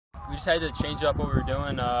we just had to change up what we were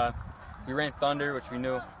doing. We ran Thunder, which we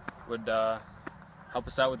knew would help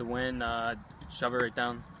us out with the win, shove it right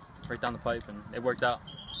down the pipe, and it worked out.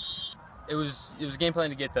 It was game plan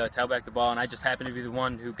to get the tailback the ball, and I just happened to be the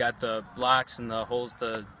one who got the blocks and the holes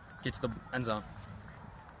to get to the end zone.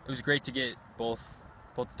 It was great to get both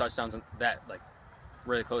the touchdowns that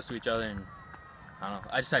really close to each other, and I don't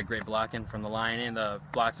know. I just had great blocking from the line, and the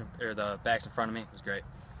the backs in front of me. It was great.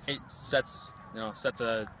 It sets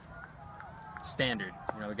a standard.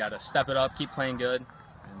 We got to step it up, keep playing good,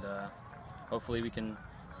 and hopefully we can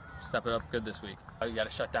step it up good this week. We got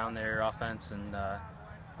to shut down their offense and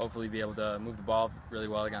hopefully be able to move the ball really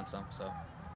well against them. So.